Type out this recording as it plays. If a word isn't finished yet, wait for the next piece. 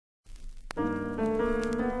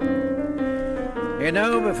You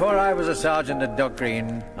know, before I was a sergeant at Dock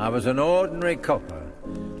Green, I was an ordinary copper.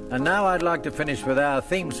 And now I'd like to finish with our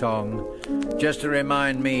theme song, just to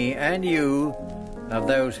remind me and you of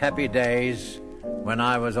those happy days when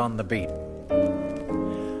I was on the beat.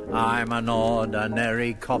 I'm an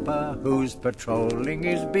ordinary copper who's patrolling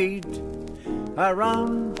his beat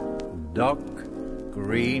around Dock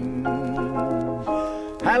Green.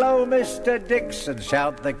 Hello, Mr. Dixon,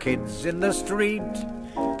 shout the kids in the street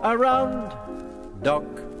around Dock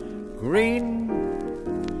Green.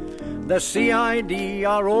 The CID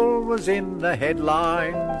are always in the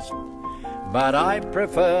headlines, but I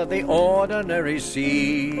prefer the ordinary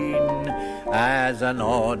scene as an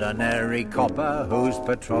ordinary copper who's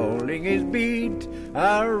patrolling his beat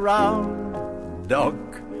around Dock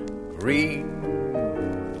Green.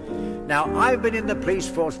 Now, I've been in the police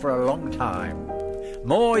force for a long time,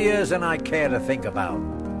 more years than I care to think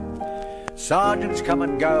about. Sergeants come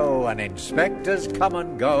and go, and inspectors come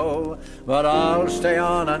and go, but I'll stay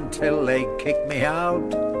on until they kick me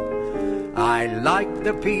out. I like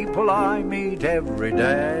the people I meet every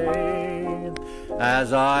day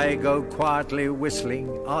as I go quietly whistling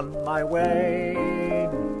on my way.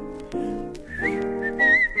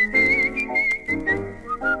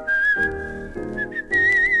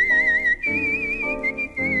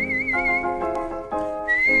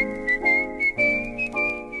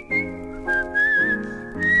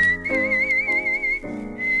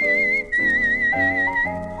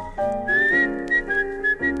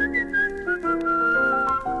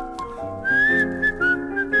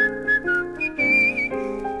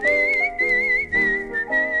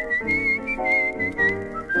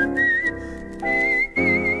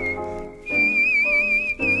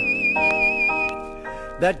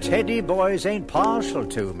 The teddy boys ain't partial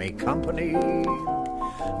to me company.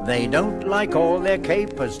 They don't like all their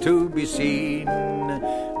capers to be seen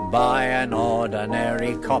by an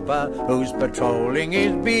ordinary copper who's patrolling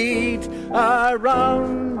his beat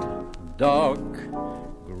around Dock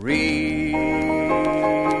Green.